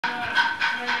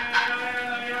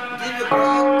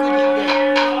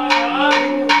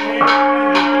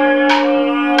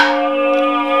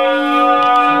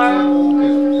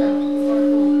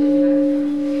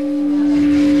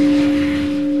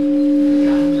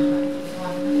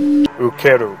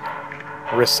ukeru,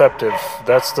 receptive.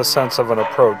 That's the sense of an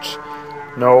approach.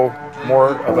 No,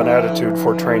 more of an attitude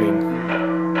for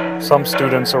training. Some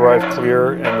students arrive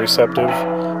clear and receptive,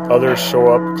 others show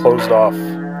up closed off.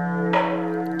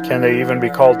 Can they even be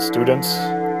called students?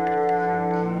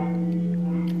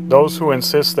 Those who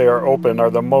insist they are open are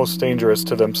the most dangerous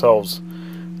to themselves.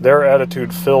 Their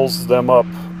attitude fills them up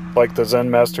like the Zen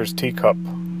master's teacup.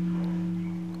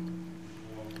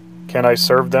 Can I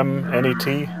serve them any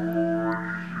tea?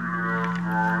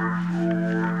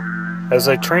 As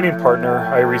a training partner,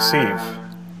 I receive.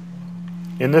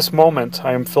 In this moment,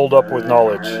 I am filled up with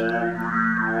knowledge.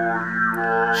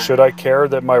 Should I care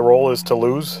that my role is to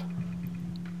lose?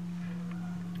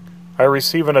 I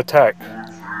receive an attack.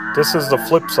 This is the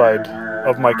flip side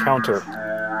of my counter.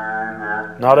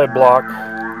 Not a block,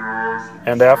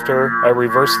 and after I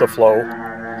reverse the flow,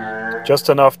 just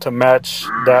enough to match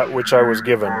that which I was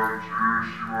given.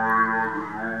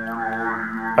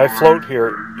 I float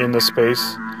here in the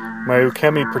space. My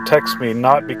ukemi protects me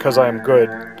not because I am good,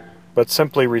 but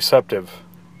simply receptive.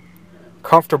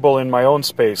 Comfortable in my own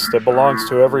space that belongs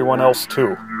to everyone else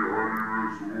too.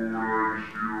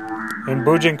 In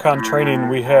Bujinkan training,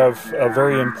 we have a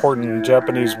very important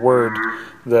Japanese word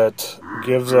that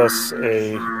gives us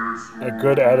a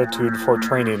good attitude for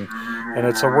training. And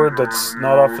it's a word that's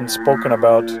not often spoken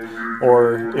about,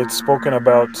 or it's spoken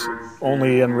about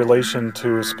only in relation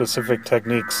to specific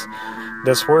techniques.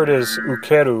 This word is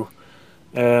ukeru,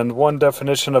 and one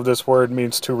definition of this word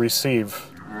means to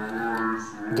receive.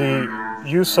 The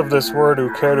use of this word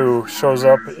ukeru shows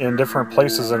up in different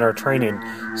places in our training.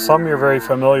 Some you're very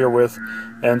familiar with,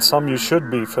 and some you should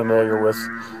be familiar with.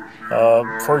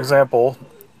 For example,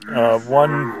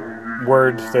 one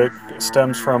word that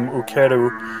stems from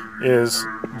ukeru is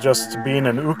just being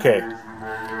an uke.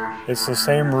 It's the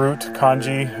same root,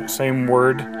 kanji, same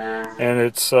word, and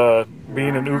it's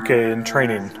being an uke in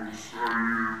training.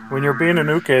 When you're being an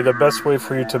uke, the best way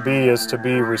for you to be is to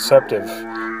be receptive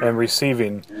and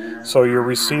receiving. So you're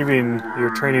receiving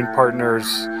your training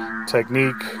partner's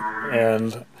technique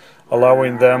and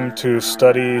allowing them to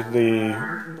study the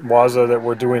waza that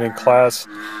we're doing in class.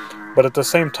 But at the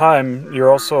same time,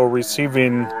 you're also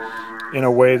receiving in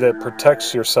a way that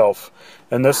protects yourself.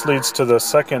 And this leads to the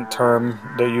second term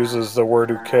that uses the word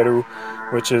ukeru,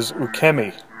 which is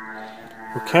ukemi.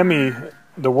 Ukemi,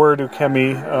 the word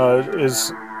ukemi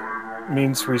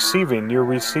means receiving. You're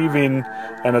receiving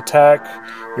an attack,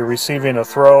 you're receiving a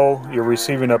throw, you're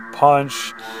receiving a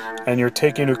punch, and you're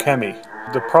taking ukemi.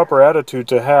 The proper attitude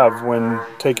to have when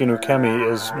taking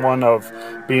ukemi is one of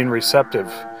being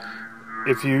receptive.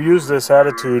 If you use this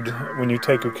attitude when you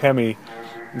take ukemi,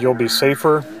 you'll be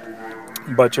safer,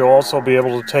 but you'll also be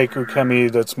able to take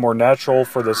ukemi that's more natural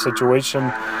for the situation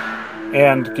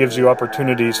and gives you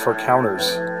opportunities for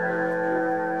counters.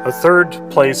 A third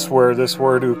place where this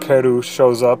word ukeru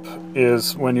shows up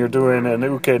is when you're doing an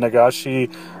uke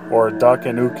nagashi or a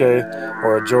daken uke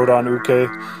or a jodan uke.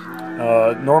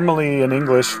 Normally in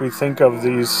English we think of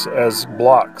these as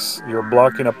blocks. You're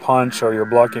blocking a punch or you're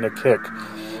blocking a kick.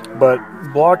 But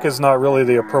block is not really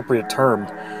the appropriate term.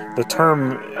 The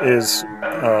term is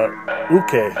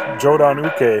uke, jodan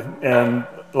uke, and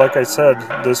like I said,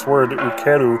 this word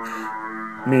ukeru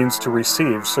means to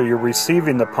receive. So you're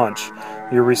receiving the punch,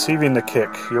 you're receiving the kick,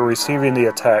 you're receiving the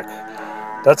attack.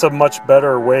 That's a much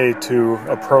better way to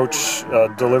approach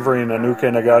delivering an uke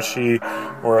nagashi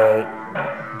or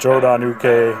a jodan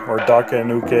uke or daken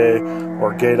uke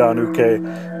or gedan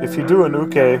uke. If you do an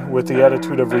uke with the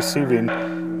attitude of receiving,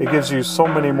 it gives you so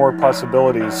many more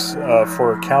possibilities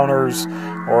for counters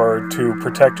or to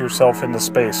protect yourself in the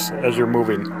space as you're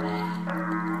moving.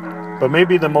 But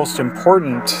maybe the most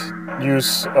important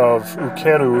use of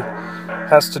ukeru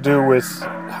has to do with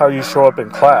how you show up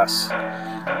in class.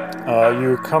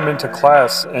 You come into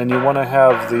class and you want to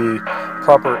have the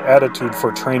proper attitude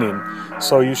for training.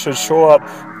 So you should show up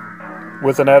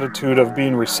with an attitude of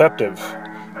being receptive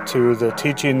to the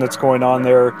teaching that's going on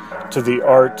there, to the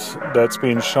art that's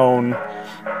being shown.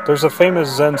 There's a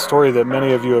famous Zen story that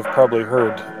many of you have probably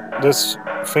heard. This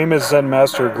famous Zen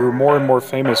master grew more and more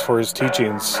famous for his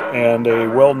teachings, and a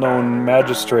well-known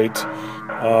magistrate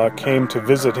came to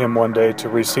visit him one day to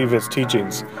receive his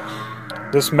teachings.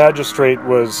 This magistrate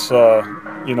was,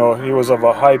 he was of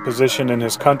a high position in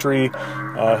his country.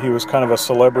 He was kind of a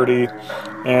celebrity,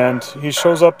 and he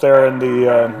shows up there, and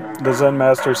the Zen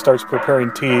master starts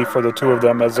preparing tea for the two of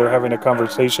them as they're having a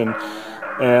conversation.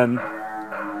 And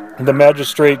the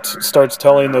magistrate starts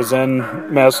telling the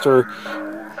Zen master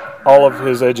all of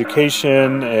his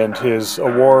education and his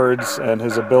awards and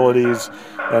his abilities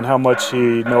and how much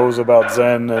he knows about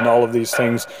Zen and all of these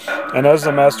things. And as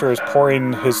the master is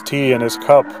pouring his tea in his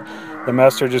cup, the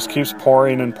master just keeps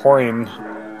pouring and pouring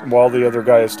while the other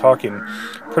guy is talking.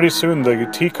 Pretty soon the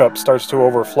teacup starts to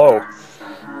overflow.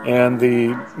 And the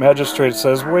magistrate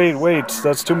says, wait,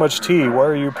 that's too much tea. Why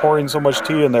are you pouring so much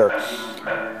tea in there?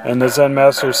 And the Zen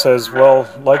master says, well,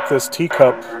 like this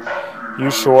teacup, you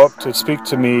show up to speak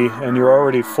to me and you're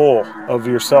already full of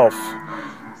yourself.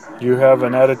 You have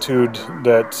an attitude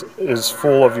that is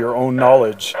full of your own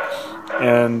knowledge.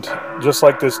 And just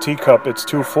like this teacup, it's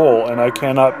too full and I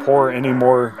cannot pour any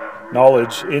more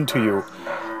knowledge into you.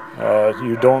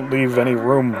 You don't leave any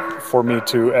room for me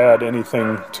to add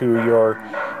anything to your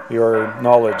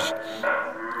knowledge.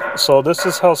 So this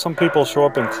is how some people show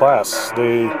up in class.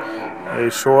 They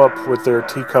show up with their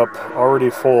teacup already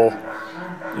full,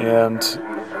 and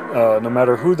no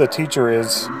matter who the teacher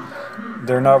is,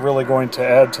 they're not really going to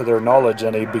add to their knowledge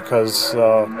any, because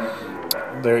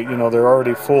they're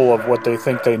already full of what they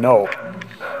think they know.